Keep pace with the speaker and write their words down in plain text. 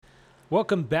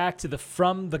Welcome back to the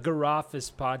From the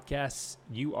Garoffice podcast.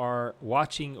 You are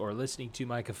watching or listening to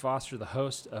Micah Foster, the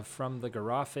host of From the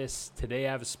Garoffice. Today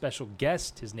I have a special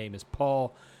guest. His name is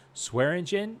Paul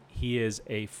Swearingen. He is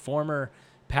a former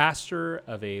pastor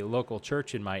of a local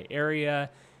church in my area.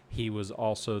 He was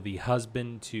also the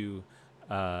husband to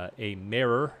a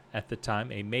mayor at the time,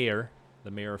 the mayor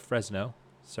of Fresno.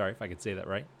 Sorry if I could say that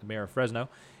right, the mayor of Fresno.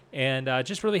 And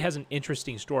just really has an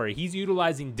interesting story. He's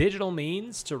utilizing digital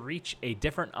means to reach a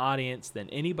different audience than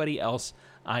anybody else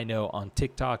I know on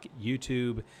TikTok,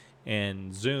 YouTube,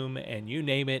 and Zoom, and you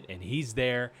name it. And he's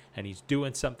there, and he's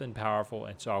doing something powerful.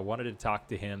 And so I wanted to talk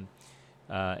to him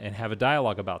and have a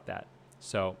dialogue about that.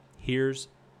 So here's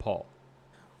Paul.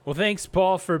 Well, thanks,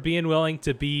 Paul, for being willing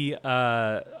to be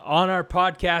on our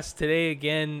podcast today.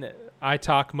 Again, I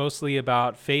talk mostly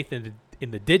about faith in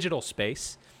the digital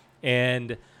space,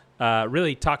 and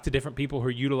really talk to different people who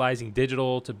are utilizing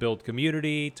digital to build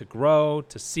community, to grow,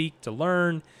 to seek, to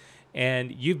learn.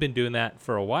 And you've been doing that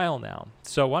for a while now.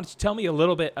 So why don't you tell me a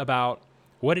little bit about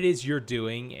what it is you're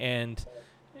doing and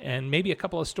maybe a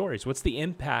couple of stories. What's the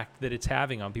impact that it's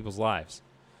having on people's lives?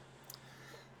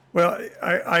 Well,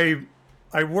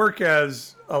 I work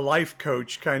as a life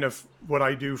coach, kind of what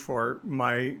I do for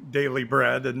my daily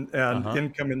bread and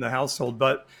income in the household.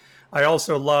 But I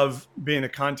also love being a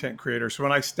content creator. So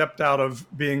when I stepped out of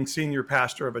being senior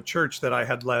pastor of a church that I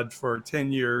had led for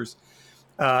 10 years,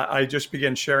 I just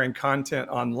began sharing content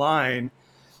online.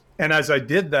 And as I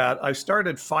did that, I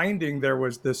started finding there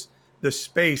was this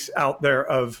space out there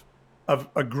of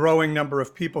a growing number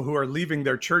of people who are leaving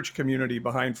their church community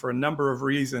behind for a number of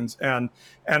reasons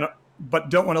but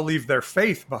don't want to leave their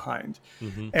faith behind.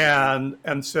 Mm-hmm.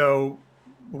 And so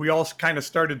we all kind of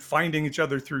started finding each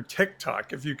other through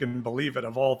TikTok, if you can believe it,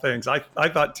 of all things. I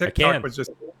thought TikTok was just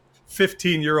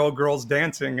 15-year-old girls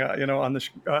dancing, on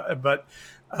the. But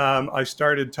I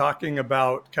started talking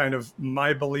about kind of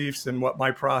my beliefs and what my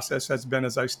process has been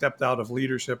as I stepped out of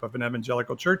leadership of an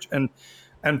evangelical church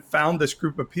and found this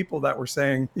group of people that were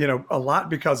saying, a lot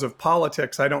because of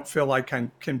politics, I don't feel like I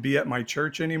can be at my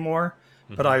church anymore.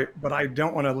 But I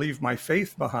don't want to leave my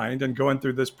faith behind, and going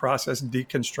through this process,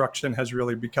 deconstruction has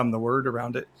really become the word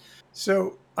around it.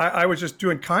 So I was just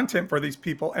doing content for these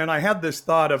people, and I had this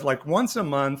thought of like once a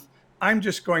month, I'm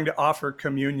just going to offer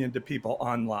communion to people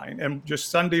online, and just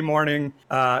Sunday morning,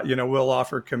 we'll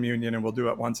offer communion, and we'll do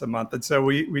it once a month. And so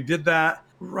we did that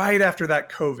right after that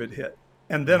COVID hit,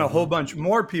 and then a whole bunch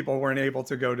more people weren't able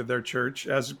to go to their church,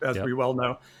 as we well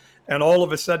know, and all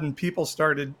of a sudden people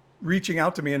started reaching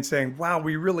out to me and saying, wow,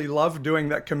 we really love doing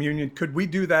that communion. Could we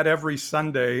do that every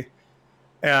Sunday?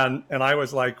 And I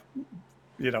was like,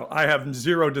 I have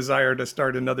zero desire to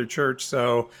start another church.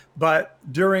 But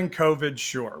during COVID,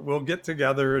 sure, we'll get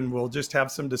together and we'll just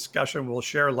have some discussion. We'll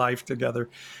share life together,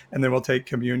 and then we'll take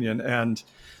communion. And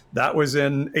that was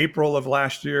in April of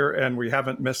last year, and we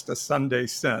haven't missed a Sunday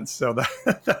since. So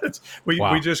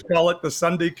we just call it the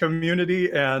Sunday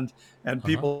community, and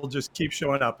people just keep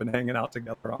showing up and hanging out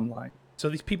together online. So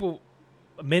these people,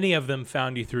 many of them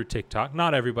found you through TikTok.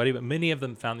 Not everybody, but many of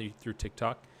them found you through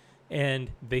TikTok.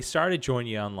 And they started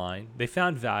joining you online. They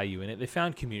found value in it. They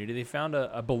found community. They found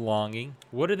a belonging.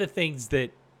 What are the things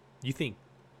that you think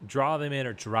draw them in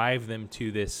or drive them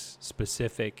to this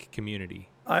specific community?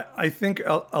 I think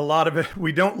a lot of it,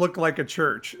 we don't look like a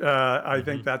church. I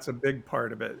think that's a big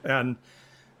part of it. And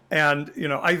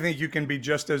I think you can be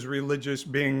just as religious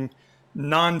being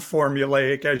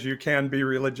non-formulaic as you can be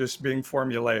religious being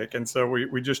formulaic. And so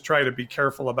we just try to be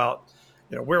careful about,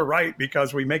 we're right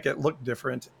because we make it look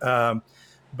different.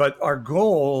 But our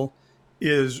goal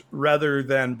is, rather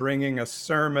than bringing a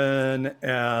sermon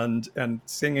and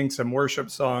singing some worship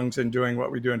songs and doing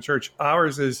what we do in church,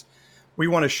 ours is we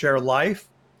want to share life.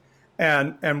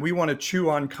 And we want to chew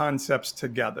on concepts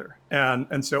together.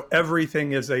 And so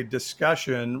everything is a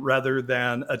discussion rather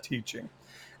than a teaching.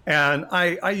 And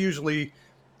I usually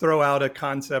throw out a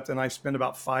concept, and I spend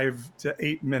about 5 to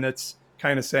 8 minutes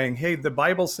kind of saying, hey, the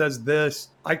Bible says this.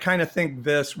 I kind of think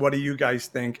this. What do you guys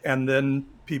think? And then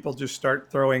people just start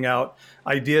throwing out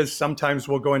ideas. Sometimes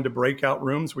we'll go into breakout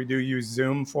rooms. We do use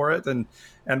Zoom for it. And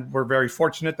we're very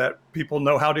fortunate that people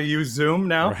know how to use Zoom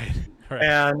now. Right.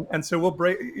 And so we'll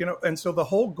break, and so the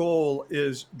whole goal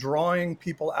is drawing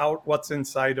people out what's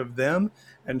inside of them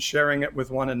and sharing it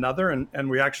with one another. And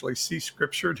we actually see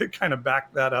scripture to kind of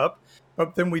back that up.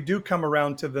 But then we do come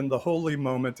around to then the holy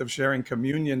moment of sharing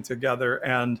communion together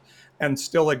and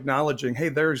still acknowledging, hey,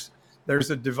 there's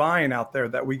a divine out there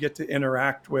that we get to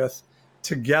interact with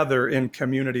together in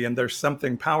community, and there's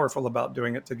something powerful about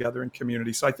doing it together in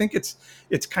community. So I think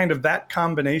it's kind of that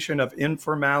combination of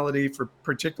informality, for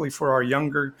particularly for our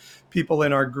younger people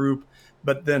in our group,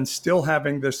 but then still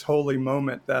having this holy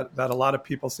moment that a lot of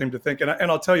people seem to think. And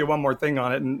I'll tell you one more thing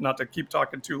on it, and not to keep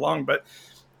talking too long, but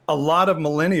a lot of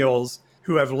millennials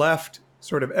who have left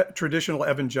sort of traditional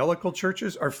evangelical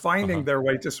churches are finding their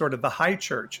way to sort of the high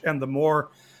church and the more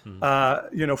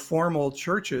formal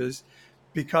churches,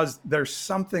 because there's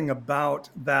something about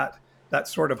that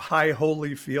sort of high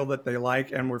holy feel that they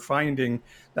like. And we're finding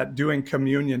that doing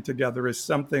communion together is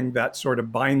something that sort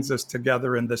of binds us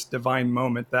together in this divine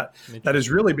moment that has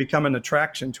really become an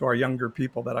attraction to our younger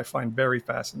people that I find very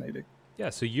fascinating. Yeah,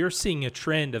 so you're seeing a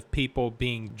trend of people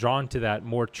being drawn to that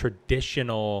more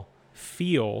traditional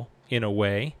feel in a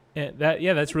way. And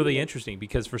that's really interesting,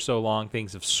 because for so long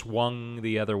things have swung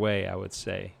the other way, I would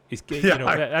say. That's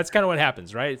kind of what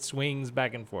happens, right? It swings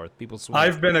back and forth. People swing.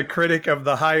 I've been a critic of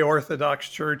the high Orthodox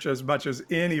Church as much as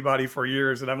anybody for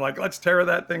years, and I'm like, let's tear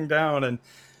that thing down.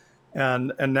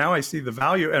 And now I see the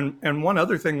value. And one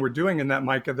other thing we're doing in that,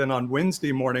 Micah, then on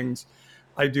Wednesday mornings,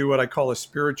 I do what I call a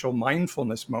spiritual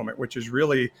mindfulness moment, which is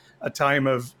really a time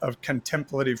of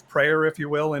contemplative prayer, if you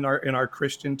will, in our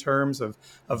Christian terms of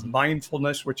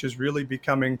mindfulness, which is really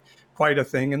becoming quite a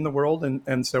thing in the world.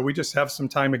 And so we just have some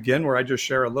time again where I just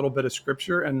share a little bit of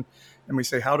scripture, and we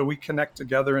say, how do we connect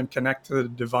together and connect to the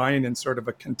divine in sort of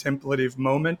a contemplative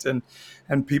moment?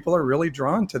 And people are really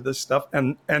drawn to this stuff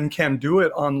and can do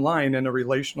it online in a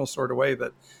relational sort of way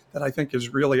that I think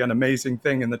is really an amazing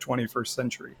thing in the 21st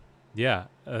century. Yeah,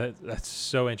 that's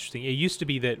so interesting. It used to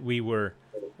be that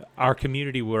our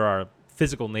community were our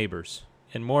physical neighbors.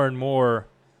 And more,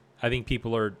 I think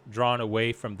people are drawn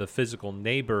away from the physical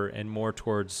neighbor and more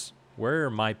towards, where are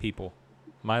my people,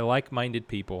 my like-minded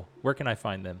people? Where can I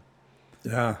find them?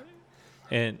 Yeah.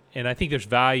 And I think there's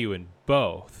value in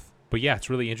both. But yeah, it's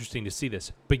really interesting to see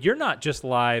this. But you're not just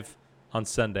live on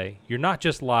Sunday. You're not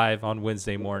just live on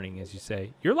Wednesday morning, as you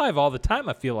say. You're live all the time,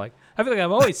 I feel like.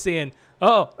 I'm always seeing,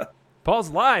 oh,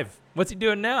 Paul's live. What's he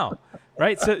doing now?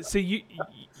 Right? So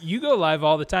you go live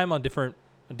all the time on different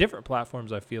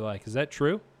platforms, I feel like. Is that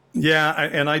true? Yeah,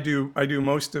 and I do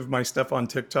most of my stuff on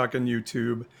TikTok and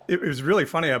YouTube. It was really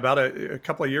funny. About a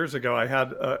couple of years ago, I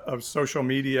had a social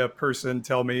media person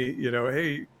tell me,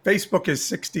 hey, Facebook is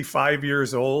 65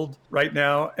 years old right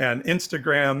now, and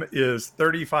Instagram is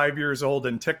 35 years old,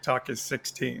 and TikTok is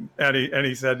 16. And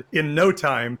he said, in no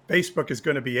time, Facebook is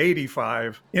going to be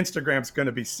 85, Instagram's going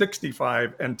to be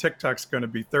 65, and TikTok's going to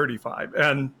be 35.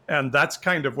 And that's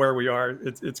kind of where we are.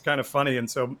 It's kind of funny. And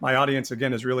so my audience,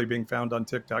 again, is really being found on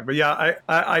TikTok. But yeah,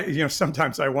 I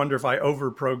sometimes I wonder if I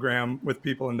over-program with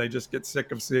people and they just get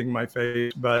sick of seeing my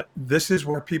face. But this is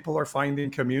where people are finding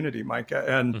community, Micah.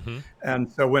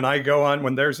 And so when I go on,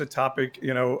 when there's a topic,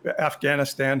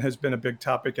 Afghanistan has been a big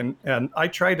topic, and I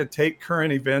try to take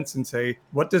current events and say,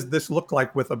 what does this look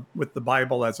like with the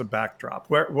Bible as a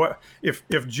backdrop?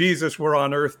 If Jesus were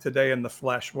on earth today in the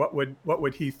flesh, what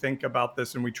would he think about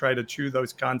this? And we try to chew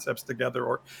those concepts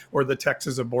together, or the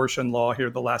Texas abortion law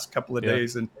here the last couple of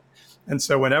days. And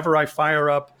so whenever I fire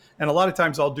up, and a lot of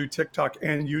times I'll do TikTok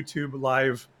and YouTube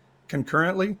live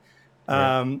concurrently.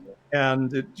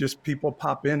 And it just, people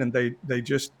pop in and they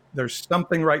just, there's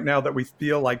something right now that we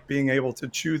feel like being able to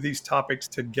chew these topics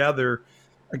together,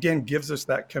 again, gives us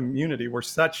that community. We're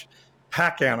such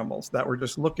pack animals that we're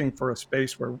just looking for a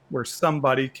space where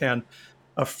somebody can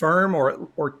affirm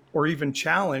or even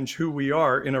challenge who we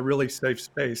are in a really safe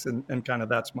space. And kind of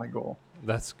that's my goal.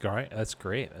 That's great.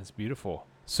 That's beautiful.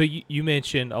 So you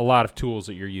mentioned a lot of tools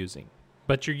that you're using,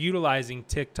 but you're utilizing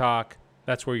TikTok.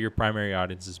 That's where your primary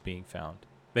audience is being found.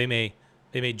 They may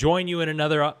join you in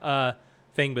another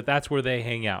thing, but that's where they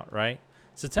hang out, right?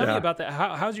 So tell me about that.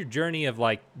 How's your journey of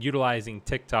like utilizing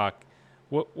TikTok?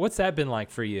 What's that been like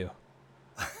for you?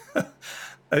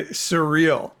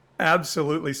 Surreal.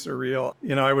 Absolutely surreal.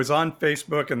 I was on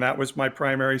Facebook, and that was my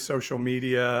primary social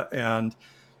media, and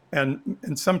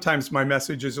sometimes my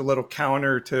message is a little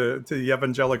counter to the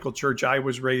evangelical church I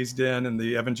was raised in and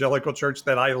the evangelical church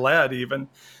that I led even.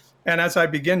 And as I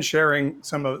began sharing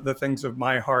some of the things of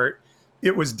my heart,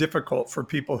 it was difficult for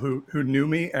people who knew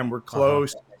me and were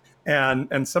close.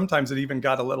 And sometimes it even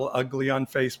got a little ugly on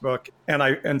Facebook.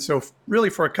 And so really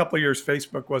for a couple of years,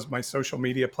 Facebook was my social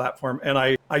media platform. And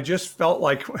I just felt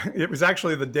like it was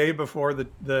actually the day before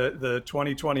the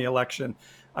 2020 election.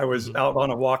 I was out on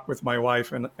a walk with my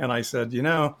wife, and I said,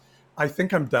 I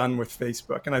think I'm done with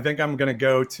Facebook. And I think I'm going to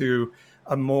go to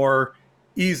a more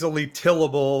easily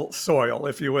tillable soil,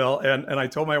 if you will. And I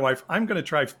told my wife, I'm going to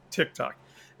try TikTok.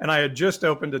 And I had just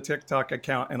opened a TikTok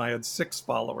account, and I had 6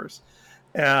 followers.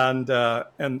 And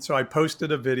so I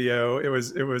posted a video. It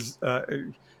was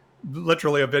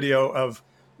literally a video of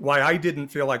why I didn't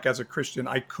feel like as a Christian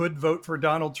I could vote for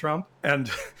Donald Trump. And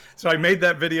so I made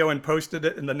that video and posted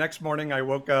it. And the next morning I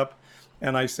woke up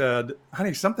and I said,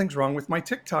 honey, something's wrong with my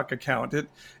TikTok account.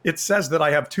 It says that I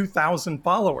have 2,000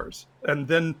 followers. And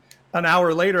then an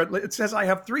hour later, it says I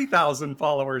have 3,000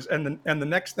 followers. And the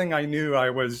next thing I knew,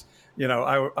 I was,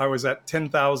 I was at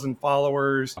 10,000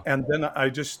 followers. And then I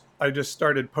just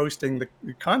started posting the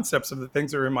concepts of the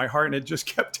things that are in my heart, and it just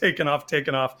kept taking off.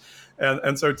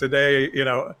 And so today,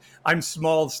 I'm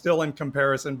small still in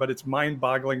comparison, but it's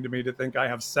mind-boggling to me to think I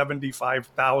have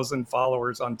 75,000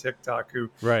 followers on TikTok who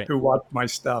watch my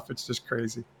stuff. It's just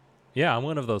crazy. Yeah, I'm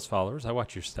one of those followers. I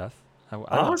watch your stuff. I watch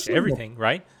Awesome. everything,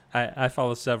 right? I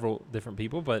follow several different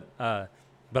people, but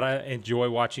I enjoy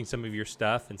watching some of your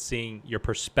stuff and seeing your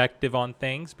perspective on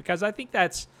things, because I think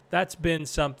that's been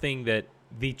something that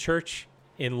the church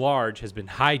in large has been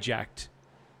hijacked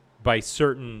by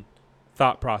certain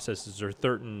thought processes or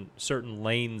certain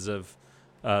lanes of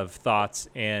thoughts,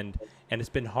 and it's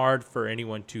been hard for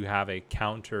anyone to have a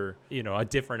counter, a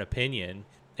different opinion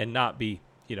and not be,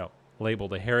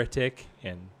 labeled a heretic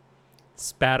and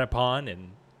spat upon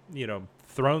and,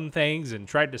 thrown things and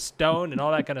tried to stone and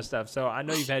all that kind of stuff. So I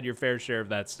know you've had your fair share of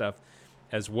that stuff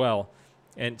as well.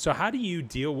 And so how do you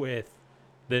deal with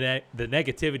the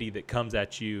negativity that comes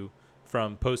at you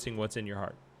from posting what's in your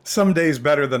heart? Some days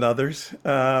better than others.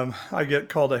 I get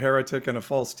called a heretic and a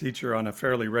false teacher on a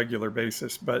fairly regular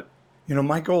basis. But,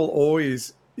 my goal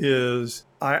always is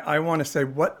I want to say,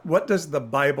 what does the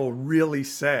Bible really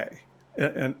say?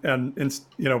 And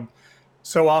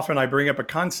so often I bring up a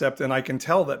concept and I can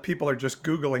tell that people are just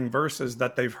Googling verses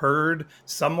that they've heard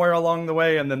somewhere along the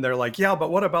way. And then they're like, yeah,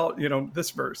 but what about, this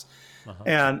verse? Uh-huh.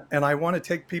 And I want to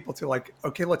take people to like,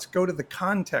 okay, let's go to the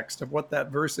context of what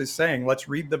that verse is saying. Let's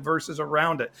read the verses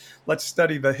around it. Let's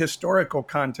study the historical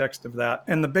context of that.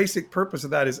 And the basic purpose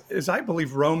of that is I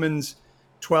believe Romans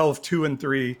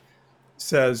 12:2-3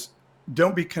 says,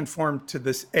 don't be conformed to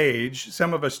this age.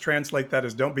 Some of us translate that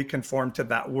as don't be conformed to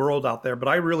that world out there. But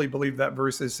I really believe that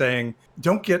verse is saying,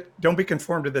 don't be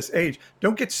conformed to this age.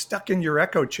 Don't get stuck in your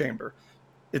echo chamber.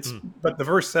 But the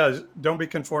verse says, don't be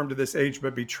conformed to this age,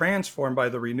 but be transformed by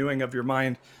the renewing of your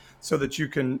mind so that you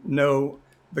can know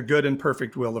the good and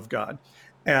perfect will of God.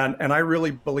 And I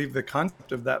really believe the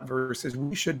concept of that verse is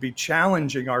we should be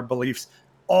challenging our beliefs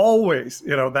always.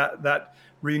 That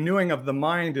renewing of the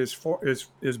mind is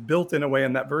built in a way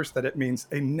in that verse that it means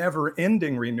a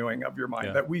never-ending renewing of your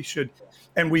mind, that we should,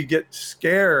 and we get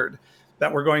scared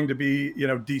that we're going to be,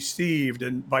 deceived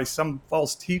and by some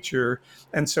false teacher.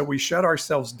 And so we shut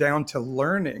ourselves down to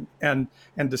learning and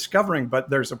discovering. But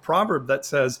there's a proverb that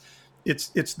says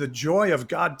it's the joy of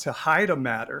God to hide a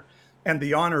matter and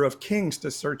the honor of kings to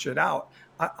search it out.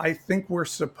 I think we're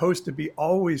supposed to be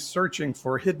always searching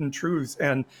for hidden truths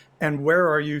and where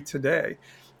are you today?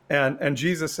 And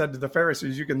Jesus said to the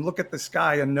Pharisees, you can look at the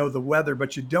sky and know the weather,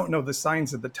 but you don't know the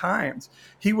signs of the times.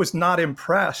 He was not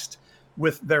impressed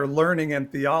with their learning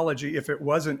and theology if it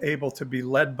wasn't able to be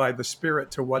led by the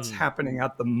Spirit to what's happening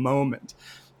at the moment.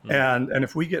 And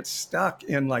if we get stuck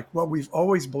in like, well, we've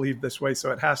always believed this way,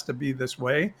 so it has to be this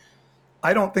way,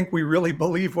 I don't think we really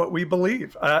believe what we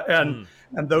believe. And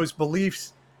those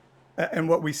beliefs and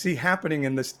what we see happening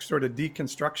in this sort of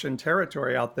deconstruction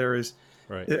territory out there is,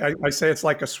 I say it's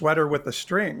like a sweater with a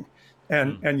string,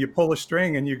 and you pull a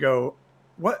string and you go,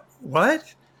 what?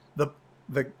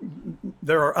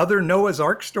 There are other Noah's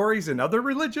Ark stories in other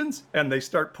religions, and they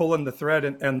start pulling the thread,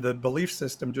 and the belief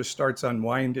system just starts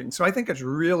unwinding. So I think it's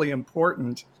really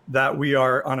important that we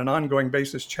are on an ongoing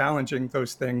basis challenging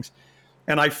those things.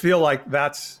 And I feel like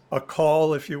that's a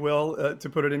call, if you will, to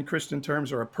put it in Christian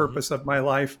terms, or a purpose of my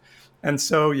life. And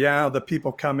so, the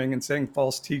people coming and saying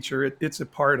false teacher, it's a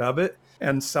part of it.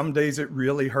 And some days it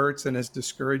really hurts and is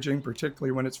discouraging,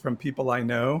 particularly when it's from people I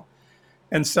know.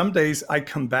 And some days I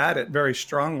combat it very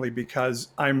strongly because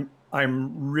I'm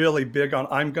really big on,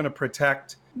 I'm going to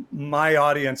protect my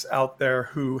audience out there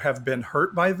who have been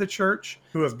hurt by the church,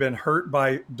 who have been hurt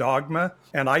by dogma.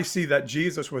 And I see that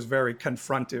Jesus was very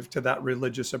confrontive to that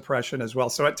religious oppression as well.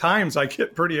 So at times I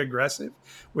get pretty aggressive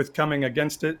with coming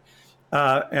against it.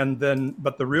 But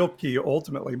the real key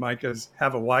ultimately, Mike, is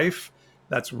have a wife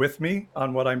that's with me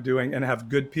on what I'm doing and have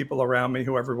good people around me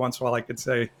who every once in a while I could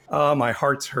say, oh, my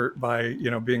heart's hurt by,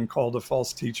 being called a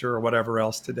false teacher or whatever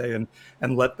else today.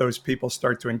 And let those people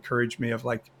start to encourage me of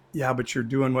like, yeah, but you're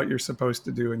doing what you're supposed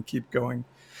to do and keep going.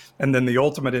 And then the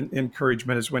ultimate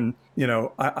encouragement is when,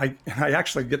 I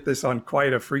actually get this on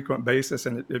quite a frequent basis,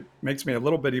 and it makes me a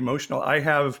little bit emotional. I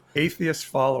have atheist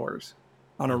followers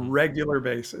on a regular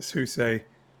basis who say,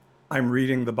 I'm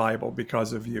reading the Bible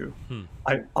because of you.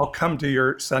 I'll come to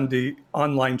your Sunday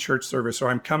online church service, or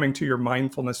I'm coming to your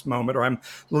mindfulness moment, or I'm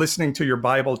listening to your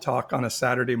Bible talk on a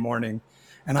Saturday morning.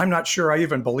 And I'm not sure I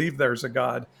even believe there's a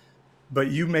God,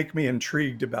 but you make me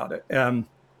intrigued about it. And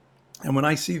when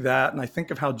I see that, and I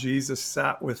think of how Jesus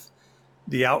sat with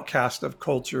the outcast of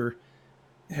culture,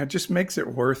 it just makes it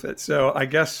worth it. So I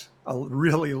guess a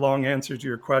really long answer to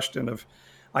your question of,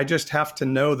 I just have to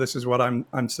know this is what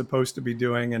I'm supposed to be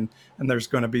doing, and there's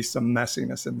going to be some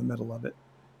messiness in the middle of it.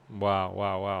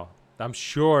 Wow. I'm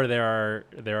sure there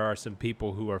are some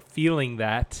people who are feeling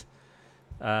that,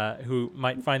 who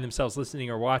might find themselves listening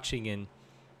or watching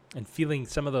and feeling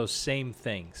some of those same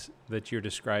things that you're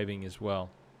describing as well.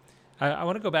 I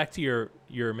want to go back to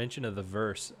your mention of the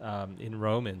verse in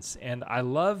Romans, and I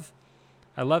love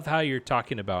how you're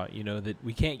talking about, that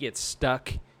we can't get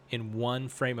stuck in one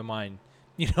frame of mind.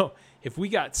 If we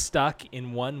got stuck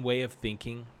in one way of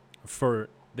thinking for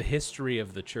the history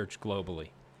of the church globally,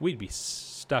 we'd be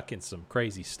stuck in some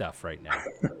crazy stuff right now.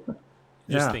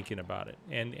 Just thinking about it.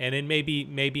 And in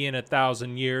maybe in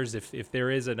 1,000 years, if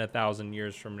there is 1,000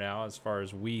 years from now, as far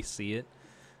as we see it,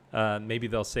 maybe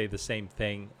they'll say the same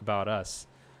thing about us.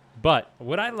 But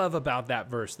what I love about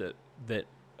that verse that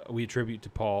we attribute to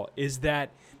Paul is that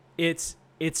it's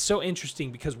so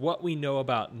interesting, because what we know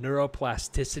about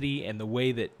neuroplasticity and the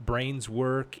way that brains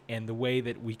work and the way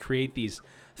that we create these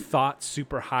thought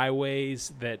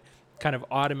superhighways that kind of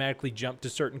automatically jump to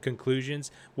certain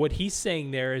conclusions, what he's saying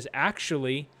there is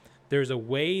actually there's a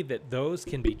way that those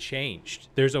can be changed.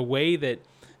 There's a way that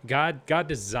God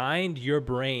designed your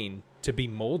brain to be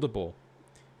moldable,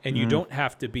 and you don't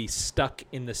have to be stuck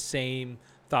in the same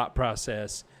thought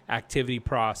process, activity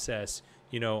process,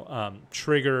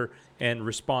 trigger and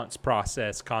response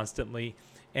process constantly.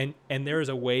 And there is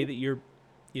a way that you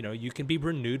can be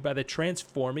renewed by the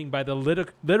transforming, by the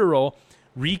literal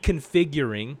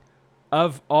reconfiguring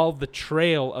of all the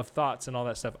trail of thoughts and all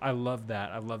that stuff. I love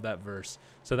that. I love that verse.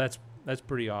 So that's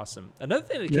pretty awesome. Another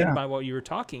thing that came to mind while you were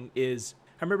talking is,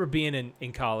 I remember being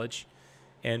in college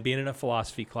and being in a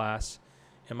philosophy class,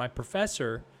 and my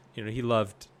professor, he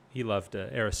loved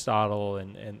Aristotle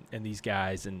and these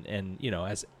guys, and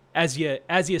as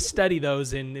you study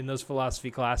those in those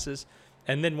philosophy classes,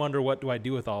 and then wonder, what do I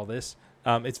do with all this?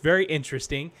 It's very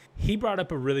interesting. He brought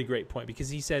up a really great point, because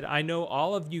he said, I know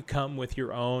all of you come with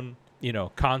your own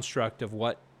construct of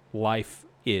what life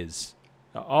is.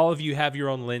 All of you have your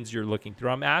own lens you're looking through.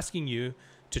 I'm asking you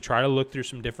to try to look through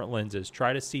some different lenses,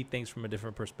 try to see things from a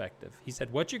different perspective. He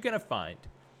said, what you're going to find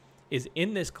is,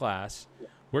 in this class,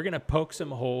 we're going to poke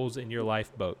some holes in your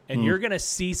lifeboat, and you're going to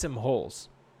see some holes,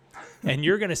 and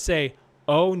you're going to say,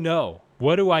 oh no,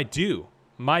 what do I do?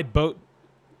 My boat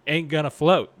ain't going to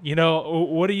float.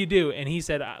 What do you do? And he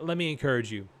said, let me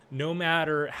encourage you. No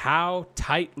matter how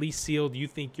tightly sealed you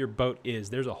think your boat is,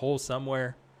 there's a hole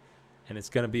somewhere, and it's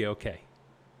going to be okay.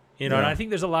 And I think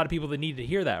there's a lot of people that need to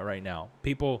hear that right now.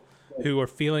 People who are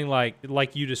feeling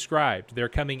like you described, they're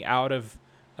coming out of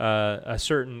a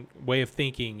certain way of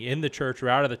thinking in the church or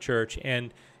out of the church,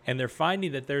 and they're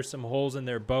finding that there's some holes in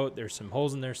their boat, there's some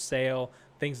holes in their sail,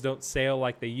 things don't sail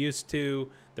like they used to,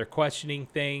 they're questioning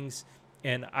things,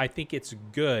 and I think it's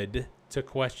good to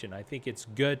question. I think it's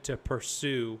good to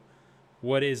pursue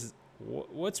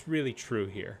what's really true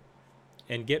here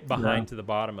and get behind to the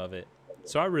bottom of it.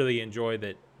 So I really enjoy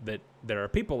that there are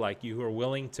people like you who are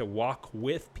willing to walk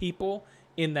with people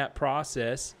in that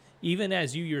process, even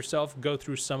as you yourself go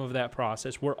through some of that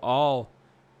process. We're all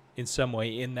in some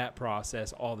way in that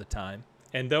process all the time.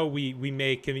 And though we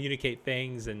may communicate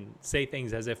things and say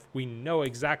things as if we know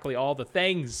exactly all the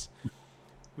things,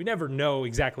 we never know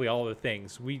exactly all the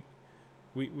things. We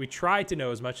try to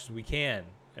know as much as we can,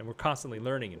 and we're constantly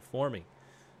learning and forming.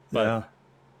 But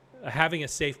having a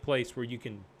safe place where you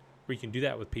can do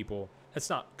that with people, that's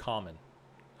not common,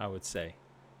 I would say.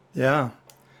 Yeah.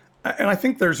 And I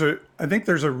think there's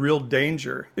a real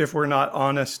danger if we're not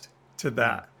honest to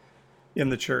that in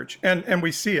the church. And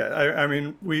we see it. I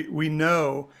mean, we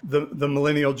know the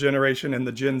millennial generation and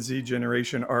the Gen Z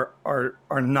generation are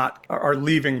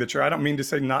leaving the church. I don't mean to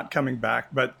say not coming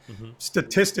back, but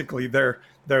statistically they're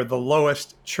the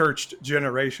lowest churched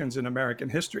generations in American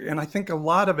history. And I think a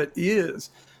lot of it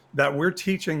is that we're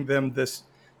teaching them this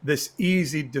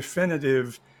easy,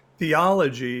 definitive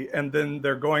theology, and then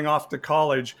they're going off to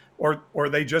college, or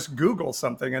they just Google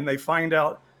something and they find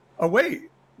out, oh wait,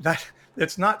 that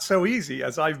it's not so easy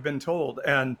as I've been told.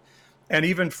 And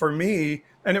even for me,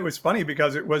 and it was funny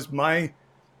because it was my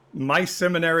my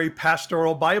seminary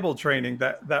pastoral Bible training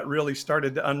that really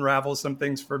started to unravel some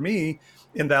things for me,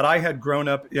 in that I had grown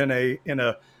up in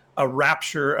a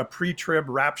rapture, a pre-trib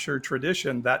rapture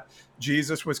tradition that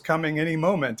Jesus was coming any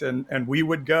moment, and we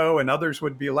would go and others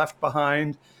would be left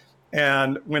behind.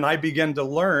 And when I began to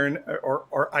learn,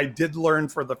 or I did learn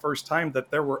for the first time,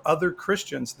 that there were other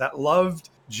Christians that loved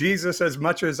Jesus as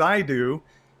much as I do,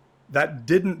 that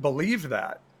didn't believe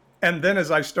that. And then as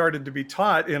I started to be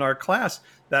taught in our class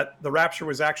that the rapture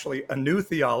was actually a new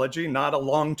theology, not a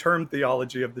long-term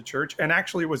theology of the church, and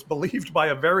actually was believed by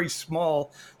a very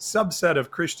small subset of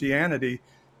Christianity,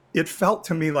 it felt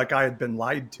to me like I had been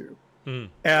lied to.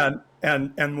 And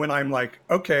when I'm like,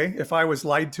 okay, if I was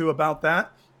lied to about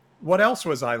that, what else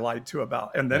was I lied to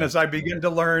about? And then as I began to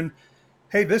learn,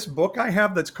 hey, this book I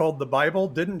have that's called the Bible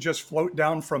didn't just float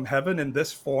down from heaven in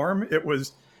this form. It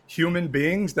was human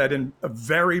beings that in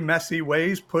very messy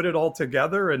ways put it all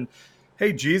together. And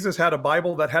hey, Jesus had a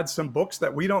Bible that had some books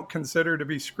that we don't consider to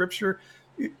be scripture.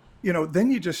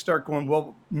 Then you just start going,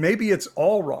 well, maybe it's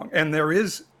all wrong. And there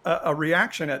is a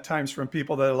reaction at times from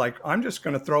people that are like, I'm just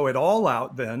going to throw it all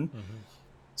out then.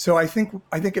 So I think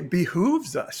it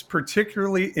behooves us,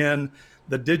 particularly in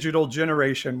the digital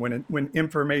generation, when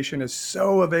information is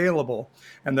so available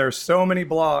and there's so many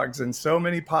blogs and so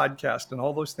many podcasts and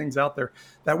all those things out there,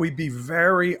 that we be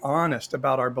very honest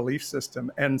about our belief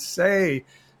system and say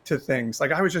to things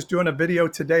like, I was just doing a video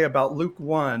today about Luke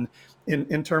 1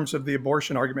 in terms of the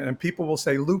abortion argument, and people will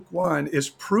say Luke 1 is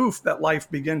proof that life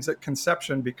begins at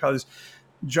conception because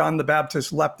John the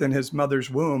Baptist leapt in his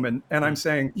mother's womb. And I'm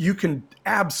saying you can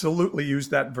absolutely use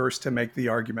that verse to make the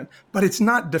argument, but it's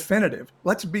not definitive.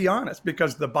 Let's be honest,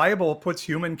 because the Bible puts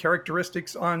human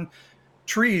characteristics on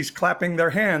trees clapping their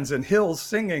hands and hills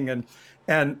singing.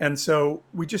 And so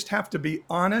we just have to be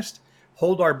honest,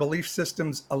 hold our belief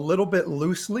systems a little bit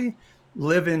loosely,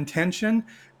 live in tension.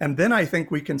 And then I think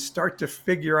we can start to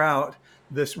figure out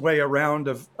this way around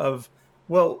of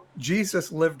well,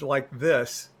 Jesus lived like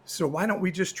this, so why don't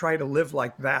we just try to live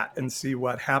like that and see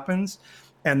what happens?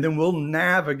 And then we'll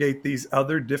navigate these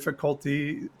other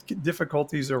difficulties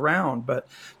around. But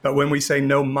when we say,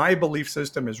 no, my belief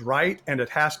system is right and it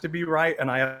has to be right and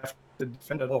I have to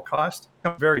defend it at all costs,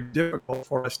 it's very difficult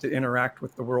for us to interact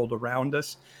with the world around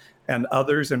us and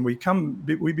others, and we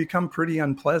become pretty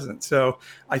unpleasant. So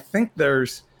I think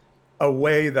there's a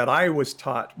way that I was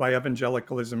taught by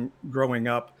evangelicalism growing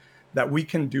up that we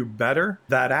can do better,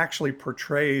 that actually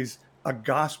portrays a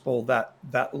gospel that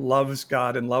loves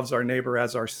God and loves our neighbor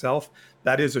as ourself,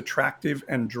 that is attractive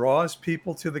and draws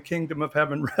people to the kingdom of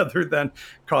heaven rather than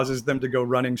causes them to go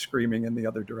running, screaming in the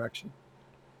other direction.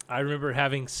 I remember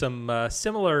having some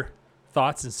similar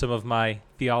thoughts in some of my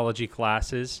theology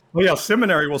classes. Well, yeah,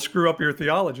 seminary will screw up your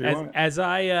theology. As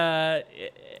I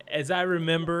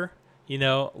remember,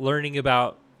 learning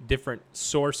about different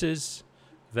sources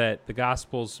that the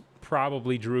Gospels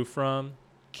probably drew from.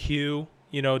 Q,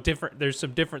 different. There's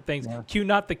some different things. Yeah. Q,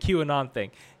 not the QAnon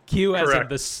thing. Q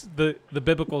as in the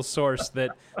biblical source,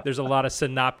 that there's a lot of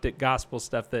synoptic gospel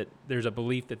stuff, that there's a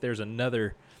belief that there's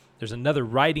another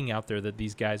writing out there that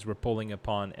these guys were pulling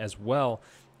upon as well,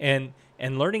 and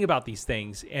learning about these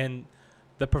things, and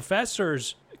the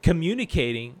professors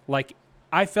communicating, like,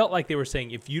 I felt like they were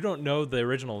saying, if you don't know the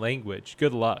original language,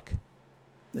 good luck.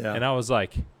 Yeah. And I was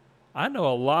like, I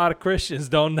know a lot of Christians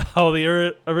don't know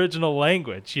the original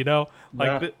language,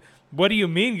 what do you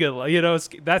mean good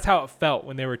luck? That's how it felt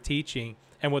when they were teaching.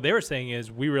 And what they were saying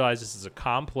is, we realize this is a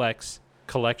complex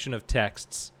collection of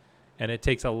texts, and it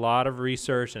takes a lot of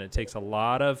research, and it takes a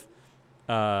lot of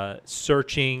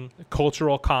searching,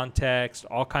 cultural context,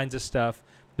 all kinds of stuff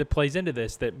that plays into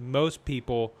this that most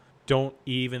people don't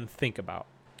even think about,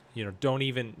 don't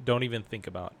even think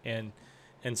about. And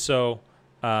so,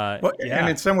 and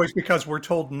in some ways, because we're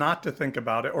told not to think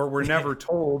about it, or we're never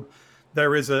told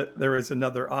there is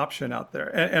another option out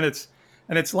there. And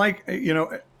it's like,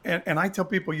 and I tell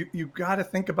people, you got to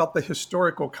think about the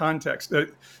historical context.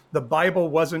 The Bible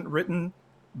wasn't written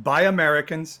by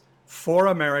Americans for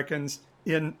Americans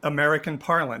in American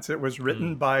parlance. It was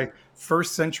written by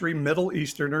first century Middle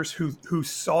Easterners who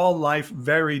saw life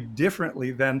very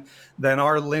differently than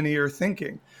our linear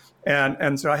thinking.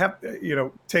 And so I have,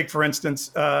 take for instance,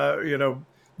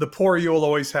 the poor you will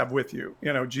always have with you.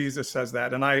 Jesus says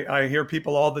that. And I hear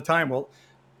people all the time, well,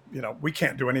 we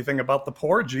can't do anything about the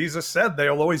poor. Jesus said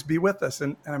they'll always be with us.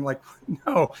 And I'm like,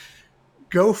 no,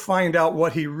 go find out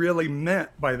what he really meant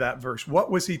by that verse. What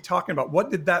was he talking about?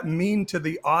 What did that mean to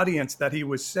the audience that he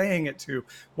was saying it to?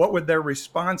 What would their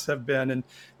response have been?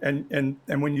 And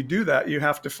when you do that, you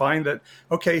have to find that,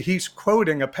 okay, he's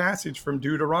quoting a passage from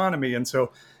Deuteronomy. And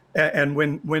so And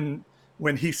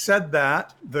when he said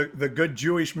that, the good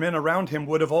Jewish men around him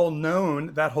would have all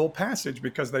known that whole passage,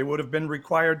 because they would have been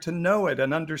required to know it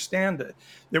and understand it.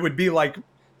 It would be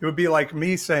like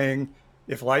me saying,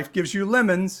 if life gives you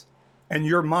lemons, and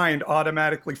your mind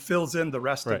automatically fills in the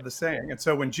rest Right. of the saying. And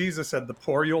so when Jesus said, the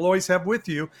poor you'll always have with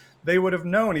you, they would have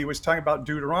known he was talking about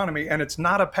Deuteronomy. And it's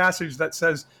not a passage that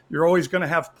says you're always going to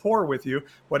have poor with you.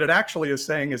 What it actually is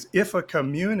saying is, if a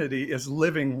community is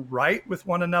living right with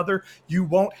one another, you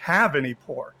won't have any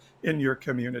poor in your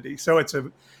community. So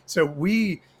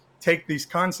we take these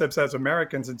concepts as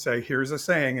Americans and say, here's a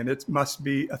saying, and it must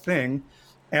be a thing.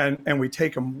 And we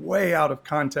take them way out of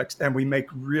context, and we make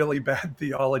really bad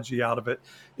theology out of it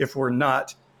if we're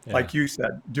not, like you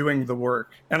said, doing the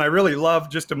work. And I really love,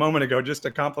 just a moment ago, just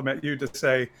to compliment you, to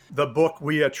say the book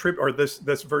we attribute, or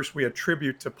this verse we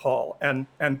attribute to Paul. And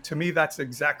to me, that's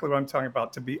exactly what I'm talking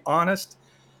about. To be honest,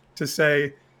 to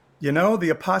say, the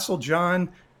Apostle John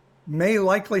may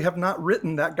likely have not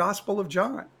written that Gospel of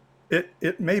John.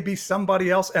 It may be somebody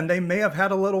else, and they may have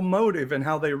had a little motive in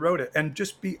how they wrote it, and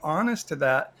just be honest to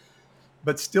that,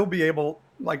 but still be able,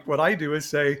 like what I do is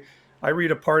say, I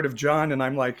read a part of John and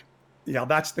I'm like, yeah,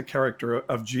 that's the character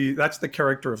of Jesus. That's the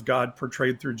character of God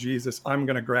portrayed through Jesus. I'm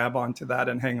going to grab onto that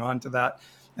and hang on to that.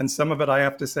 And some of it I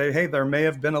have to say, hey, there may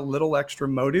have been a little extra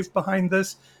motive behind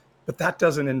this, but that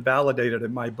doesn't invalidate it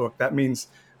in my book. That means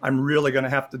I'm really going to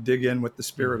have to dig in with the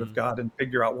Spirit of God and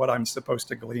figure out what I'm supposed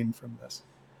to glean from this.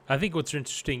 I think what's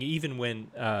interesting, even when,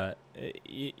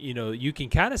 you can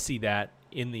kind of see that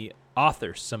in the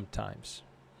authors sometimes.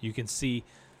 You can see,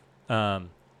 I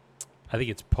think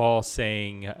it's Paul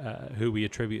saying, who we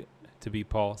attribute to be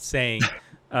Paul, saying,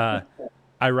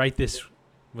 I write this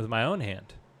with my own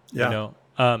hand. Yeah.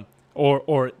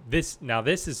 Or this, now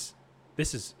this is,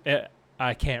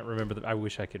 I can't remember, I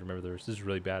wish I could remember the verse. This is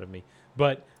really bad of me.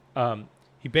 But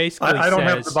he basically I don't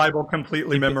have the Bible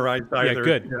completely memorized either.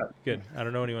 Yeah, good. I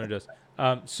don't know anyone who does.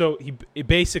 So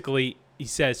he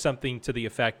says something to the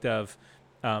effect of,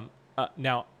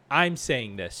 now I'm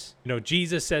saying this.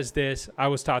 Jesus says this. I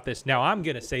was taught this. Now I'm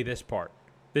going to say this part.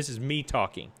 This is me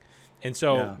talking. And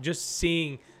so just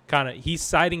seeing he's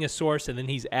citing a source, and then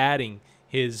he's adding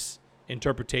his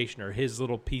interpretation or his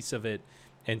little piece of it,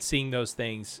 and seeing those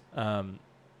things. I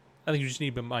think you just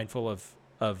need to be mindful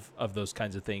of those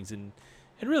kinds of things, and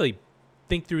really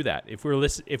think through that.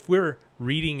 If we're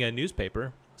reading a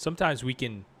newspaper, sometimes we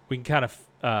can kind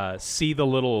of see the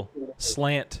little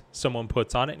slant someone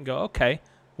puts on it and go, okay,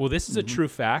 well, this is a true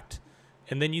fact,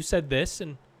 and then you said this,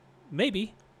 and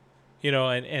maybe,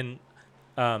 and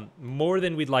more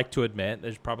than we'd like to admit,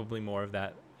 there's probably more of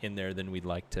that in there than we'd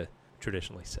like to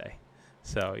traditionally say.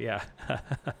 So yeah,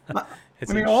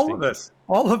 all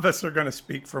of us are going to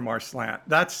speak from our slant.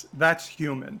 That's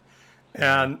human.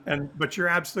 But you're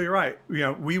absolutely right.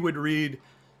 We would read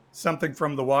something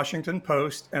from the Washington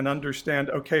Post and understand,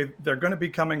 okay, they're going to be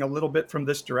coming a little bit from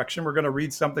this direction. We're going to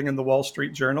read something in the Wall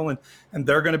Street Journal, and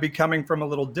they're going to be coming from a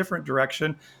little different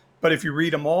direction. But if you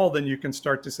read them all, then you can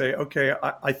start to say, okay,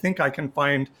 I think I can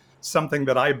find something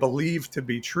that I believe to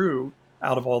be true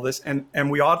out of all this.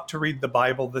 And we ought to read the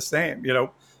Bible the same.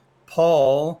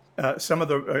 Paul, some of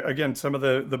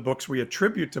the books we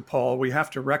attribute to Paul, we have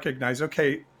to recognize,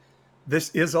 okay, this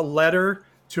is a letter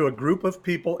to a group of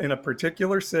people in a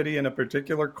particular city, in a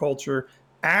particular culture,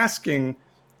 asking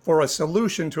for a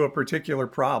solution to a particular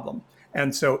problem.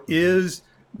 And so is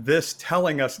this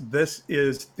telling us this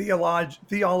is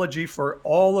theology for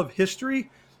all of history?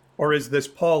 Or is this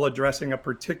Paul addressing a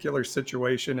particular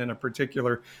situation in a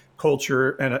particular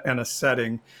culture and a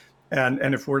setting?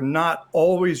 And if we're not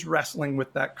always wrestling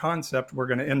with that concept, we're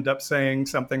going to end up saying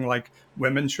something like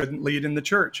women shouldn't lead in the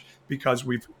church because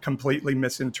we've completely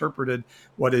misinterpreted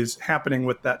what is happening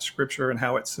with that scripture and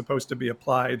how it's supposed to be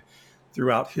applied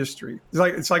throughout history.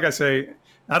 It's like I say,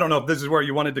 I don't know if this is where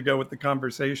you wanted to go with the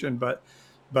conversation, but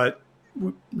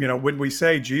when we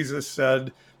say Jesus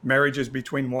said marriage is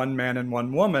between one man and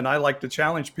one woman, I like to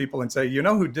challenge people and say,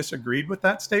 who disagreed with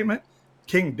that statement?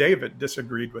 King David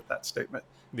disagreed with that statement.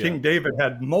 Yeah. King David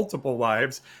had multiple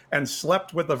wives and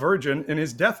slept with a virgin in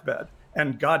his deathbed,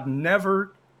 and God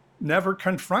never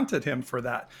confronted him for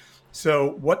that.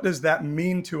 So what does that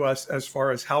mean to us as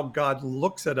far as how God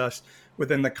looks at us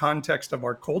within the context of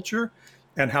our culture,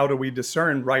 and how do we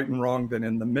discern right and wrong then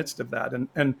in the midst of that? And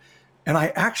I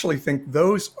actually think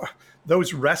those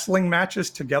wrestling matches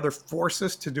together force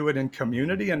us to do it in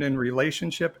community and in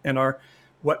relationship, and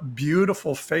what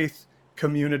beautiful faith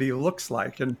community looks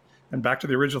like. And back to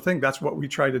the original thing, that's what we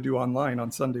try to do online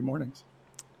on Sunday mornings.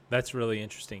 That's really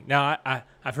interesting. Now,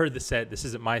 I've heard this said, this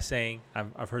isn't my saying,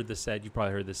 I've heard this said, you've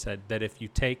probably heard this said, that if you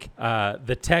take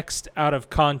the text out of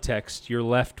context, you're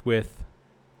left with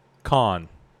con,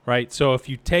 right? So if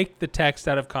you take the text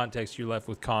out of context, you're left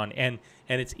with con. And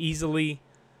it's easily,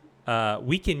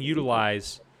 we can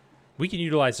utilize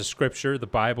the scripture, the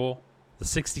Bible, the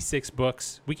 66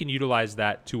 books. We can utilize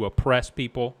that to oppress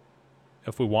people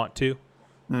if we want to.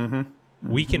 Mm-hmm. Mm-hmm.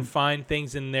 We can find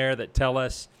things in there that tell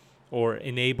us or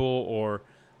enable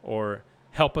or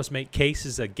help us make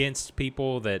cases against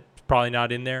people that probably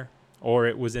not in there, or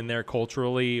it was in there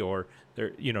culturally, or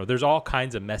there, there's all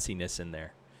kinds of messiness in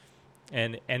there.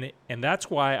 And that's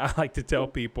why I like to tell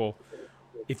people,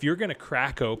 if you're going to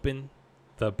crack open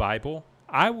the Bible,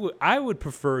 I would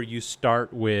prefer you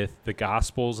start with the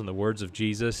Gospels and the words of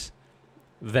Jesus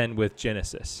than with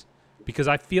Genesis, because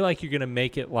I feel like you're going to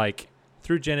make it like,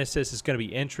 through Genesis, it's going to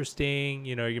be interesting.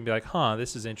 You're going to be like,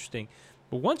 this is interesting.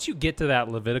 But once you get to that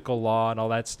Levitical law and all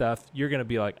that stuff, you're going to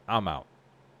be like, I'm out.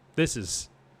 This is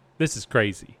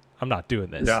crazy. I'm not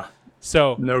doing this. Yeah.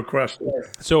 So no question.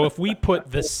 So if we put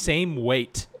the same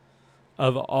weight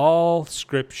of all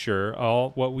Scripture, all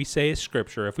what we say is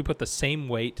Scripture, if we put the same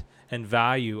weight and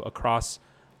value across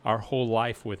our whole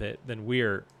life with it, then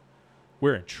we're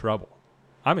in trouble.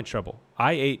 I'm in trouble.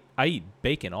 I eat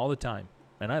bacon all the time,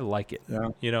 and I like it. Yeah.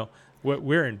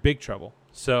 We're in big trouble.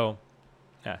 So,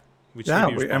 yeah, we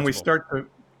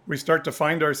start to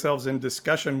find ourselves in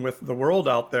discussion with the world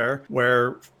out there,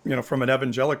 where from an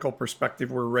evangelical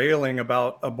perspective, we're railing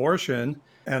about abortion,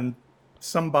 and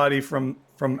somebody from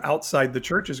outside the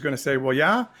church is going to say, well,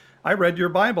 yeah, I read your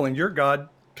Bible, and your God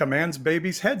commands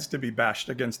babies' heads to be bashed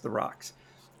against the rocks.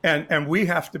 And we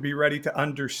have to be ready to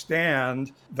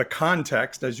understand the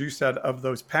context, as you said, of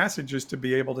those passages to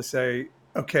be able to say,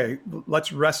 okay,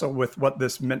 let's wrestle with what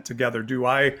this meant together. Do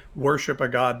I worship a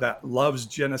God that loves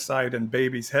genocide and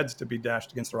babies' heads to be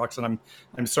dashed against the rocks? And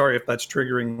I'm sorry if that's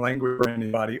triggering language for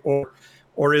anybody.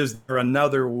 Or is there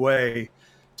another way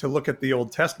to look at the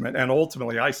Old Testament? And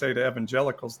ultimately, I say to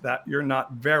evangelicals that you're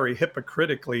not very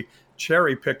hypocritically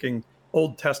cherry-picking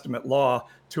Old Testament law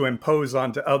to impose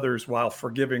onto others while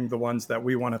forgiving the ones that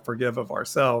we want to forgive of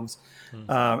ourselves.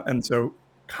 And so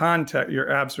context, you're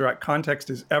absolutely right. Context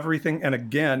is everything. And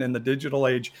again, in the digital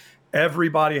age,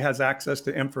 everybody has access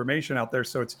to information out there.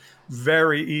 So it's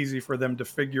very easy for them to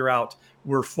figure out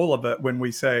we're full of it when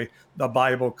we say the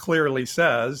Bible clearly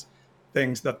says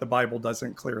things that the Bible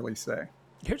doesn't clearly say.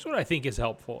 Here's what I think is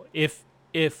helpful. If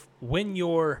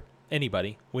when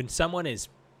someone is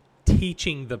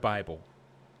teaching the Bible,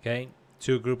 okay,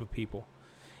 to a group of people,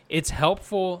 it's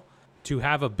helpful to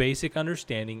have a basic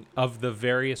understanding of the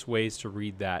various ways to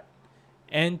read that,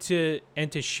 and to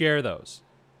share those,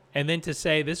 and then to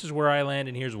say, this is where I land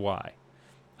and here's why.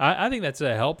 I think that's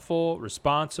a helpful,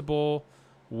 responsible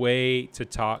way to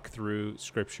talk through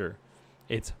Scripture.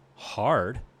 It's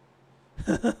hard,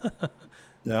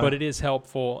 but it is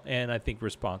helpful and I think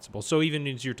responsible. So even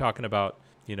as you're talking about,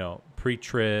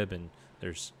 pre-trib, and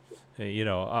there's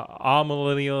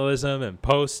amillennialism and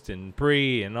post and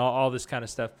pre and all this kind of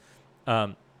stuff.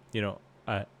 I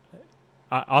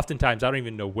oftentimes I don't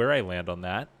even know where I land on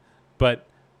that, but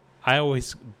I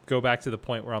always go back to the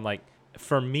point where I'm like,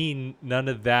 for me, none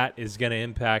of that is going to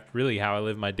impact really how I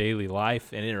live my daily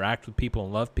life and interact with people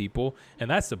and love people. And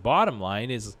that's the bottom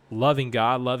line, is loving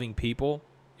God, loving people.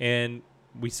 And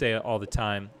we say it all the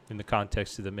time in the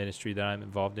context of the ministry that I'm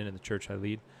involved in the church I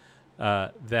lead,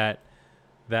 that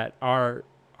our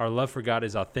love for God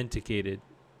is authenticated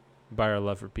by our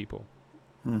love for people.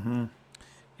 Mm-hmm.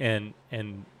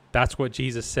 And that's what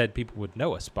Jesus said people would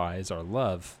know us by, is our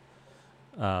love,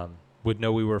 would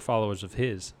know we were followers of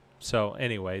his. So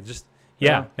anyway,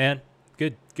 man,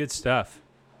 good stuff.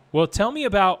 Well, tell me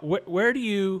about where do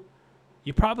you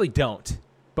probably don't,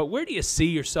 but where do you see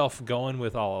yourself going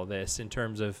with all of this in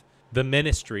terms of the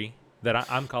ministry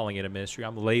that I'm calling it a ministry,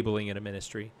 I'm labeling it a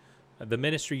ministry, the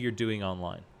ministry you're doing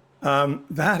online?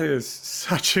 That is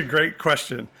such a great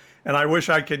question. And I wish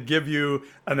I could give you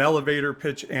an elevator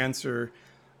pitch answer.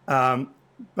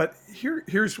 But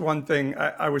here's one thing.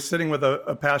 I was sitting with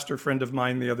a pastor friend of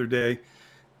mine the other day,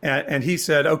 and he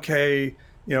said, okay,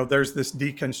 there's this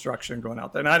deconstruction going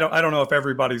out there. And I don't know if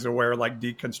everybody's aware, like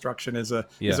deconstruction is a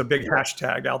big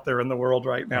hashtag out there in the world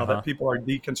right now, that people are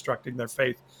deconstructing their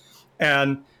faith.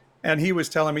 And he was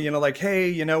telling me,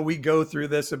 hey, we go through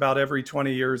this about every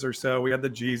 20 years or so. We had the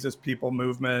Jesus People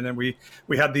movement, and we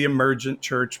had the emergent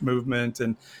church movement,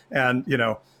 and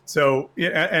so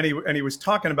he was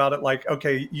talking about it like,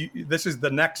 okay, this is the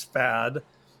next fad,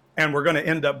 and we're going to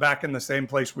end up back in the same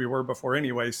place we were before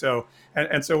anyway. So,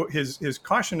 and so his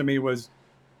caution to me was,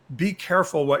 be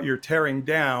careful what you're tearing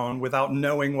down without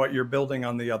knowing what you're building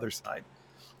on the other side.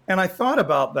 And I thought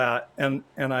about that, and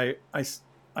I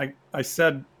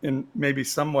said, in maybe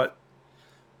somewhat,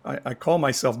 I call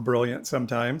myself brilliant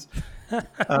sometimes.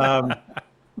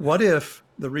 What if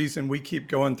the reason we keep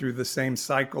going through the same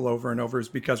cycle over and over is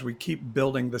because we keep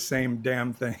building the same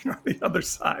damn thing on the other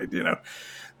side?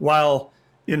 While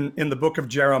in the book of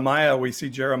Jeremiah, we see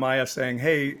Jeremiah saying,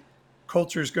 hey,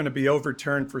 culture is going to be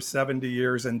overturned for 70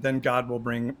 years and then God will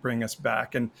bring us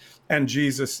back. And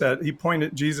Jesus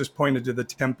pointed to the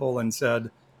temple and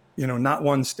said, not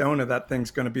one stone of that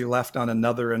thing's going to be left on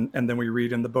another. And then we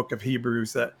read in the book of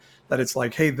Hebrews that it's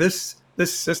like, hey, this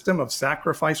system of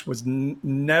sacrifice was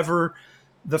never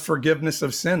the forgiveness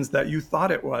of sins that you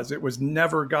thought it was. It was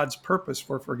never God's purpose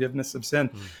for forgiveness of sin.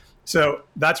 So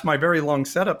that's my very long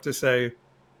setup to say,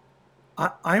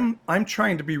 I'm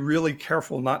trying to be really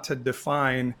careful not to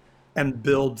define and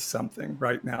build something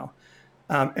right now.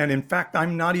 And in fact,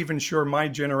 I'm not even sure my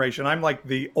generation, I'm like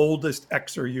the oldest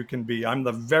Xer you can be. I'm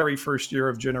the very first year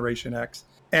of Generation X.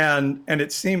 And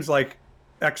it seems like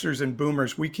Xers and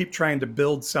boomers, we keep trying to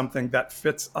build something that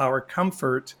fits our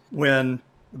comfort when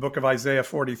the book of Isaiah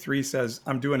 43 says,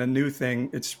 I'm doing a new thing.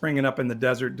 It's springing up in the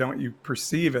desert. Don't you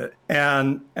perceive it?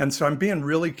 And so I'm being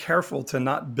really careful to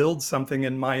not build something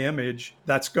in my image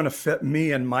that's going to fit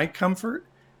me and my comfort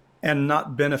and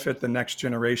not benefit the next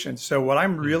generation. So what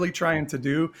I'm really trying to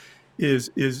do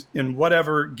is in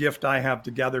whatever gift I have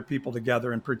to gather people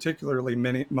together, and particularly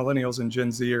many millennials and Gen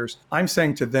Zers, I'm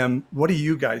saying to them, what do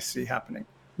you guys see happening?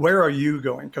 Where are you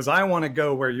going? Because I want to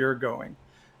go where you're going.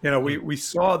 We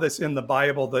saw this in the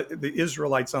Bible, the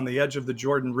Israelites on the edge of the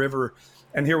Jordan River.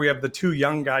 And here we have the two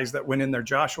young guys that went in there,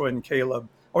 Joshua and Caleb.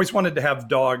 Always wanted to have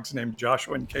dogs named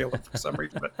Joshua and Caleb for some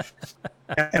reason.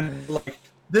 And like,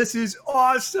 this is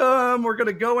awesome. We're going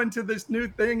to go into this new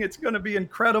thing. It's going to be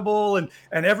incredible. And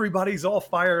everybody's all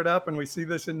fired up. And we see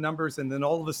this in Numbers. And then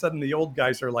all of a sudden the old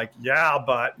guys are like, yeah,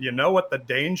 but you know what the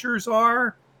dangers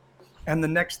are? And the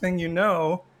next thing you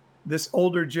know, this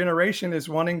older generation is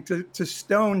wanting to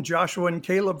stone Joshua and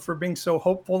Caleb for being so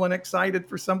hopeful and excited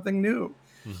for something new.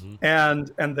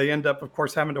 And they end up, of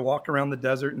course, having to walk around the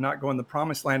desert and not go in the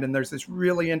promised land. And there's this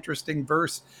really interesting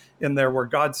verse in there where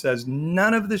God says,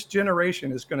 none of this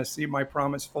generation is going to see my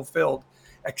promise fulfilled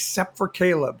except for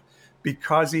Caleb,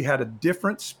 because he had a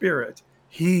different spirit.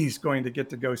 He's going to get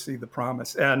to go see the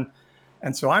promise. And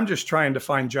so I'm just trying to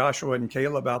find Joshua and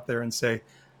Caleb out there and say,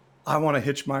 I want to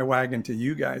hitch my wagon to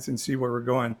you guys and see where we're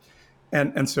going.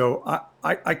 And so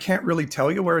I can't really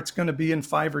tell you where it's going to be in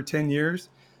 5 or 10 years,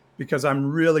 because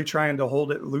I'm really trying to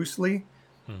hold it loosely.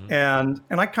 And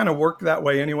I kind of work that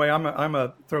way anyway. I'm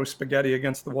a throw spaghetti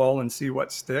against the wall and see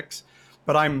what sticks.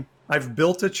 But I've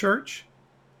built a church,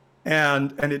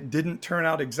 and it didn't turn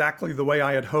out exactly the way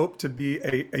I had hoped to be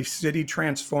a city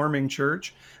transforming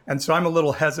church. And so I'm a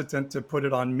little hesitant to put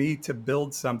it on me to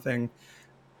build something.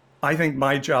 I think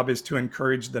my job is to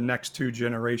encourage the next 2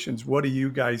 generations. What do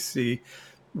you guys see?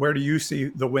 Where do you see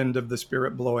the wind of the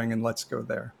Spirit blowing? And let's go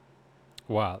there.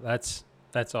 Wow, that's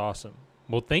awesome.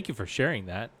 Well, thank you for sharing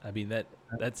that. I mean, that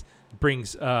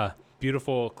brings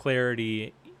beautiful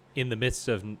clarity in the midst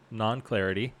of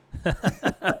non-clarity.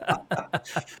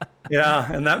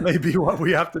 Yeah, and that may be what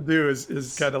we have to do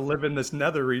is kind of live in this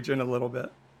nether region a little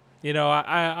bit.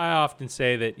 I often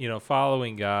say that,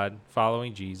 following God,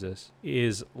 following Jesus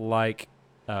is like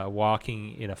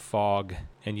walking in a fog,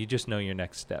 and you just know your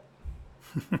next step.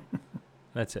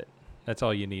 That's it. That's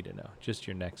all you need to know, just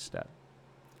your next step.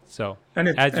 So,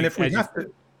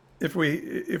 if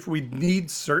we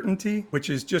need certainty, which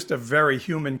is just a very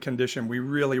human condition, we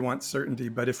really want certainty.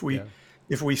 But if we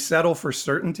settle for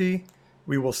certainty,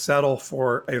 we will settle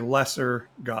for a lesser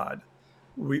God.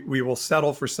 We will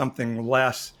settle for something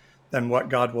less than what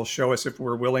God will show us if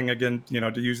we're willing, again,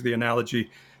 to use the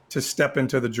analogy, to step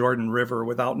into the Jordan River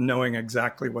without knowing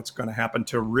exactly what's going to happen,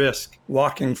 to risk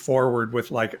walking forward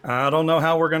with I don't know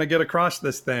how we're going to get across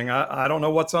this thing. I don't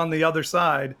know what's on the other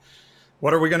side.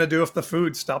 What are we going to do if the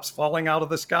food stops falling out of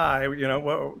the sky?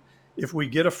 If we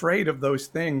get afraid of those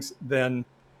things, then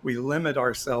we limit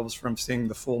ourselves from seeing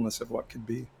the fullness of what could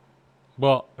be.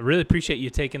 Well, I really appreciate you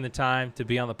taking the time to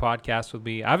be on the podcast with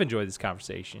me. I've enjoyed this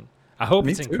conversation. I hope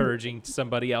it's encouraging to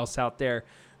somebody else out there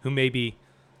who may be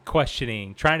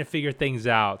questioning, trying to figure things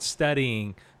out,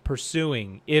 studying,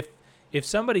 pursuing. If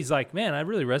somebody's like, man, I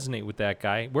really resonate with that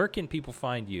guy, where can people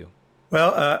find you?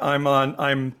 Well,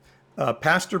 I'm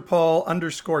Pastor Paul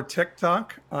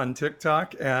 _TikTok on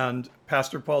TikTok, and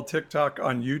Pastor Paul TikTok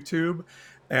on YouTube.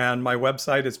 And my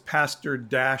website is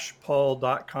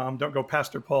pastor-paul.com. Don't go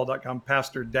pastorpaul.com,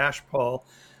 pastor-paul.com.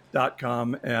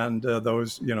 pastorpaul.com, and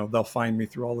those, they'll find me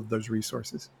through all of those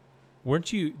resources.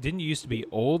 Didn't you used to be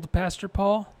Old Pastor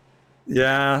Paul?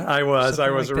 Yeah, I was.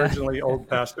 Something I was like that? originally Old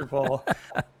Pastor Paul.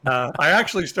 I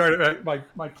actually started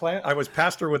my plant. I was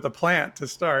pastor with the plant to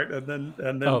start, and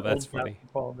then Oh, that's Old funny. Pastor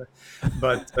Paul.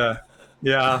 But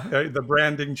the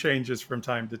branding changes from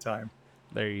time to time.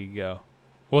 There you go.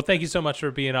 Well, thank you so much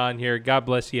for being on here. God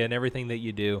bless you and everything that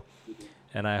you do.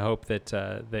 And I hope that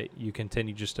that you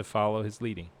continue just to follow his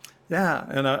leading. Yeah,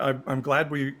 and I'm glad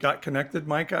we got connected,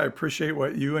 Micah. I appreciate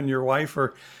what you and your wife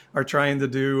are trying to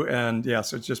do. And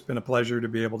yes, it's just been a pleasure to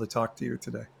be able to talk to you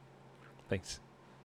today. Thanks.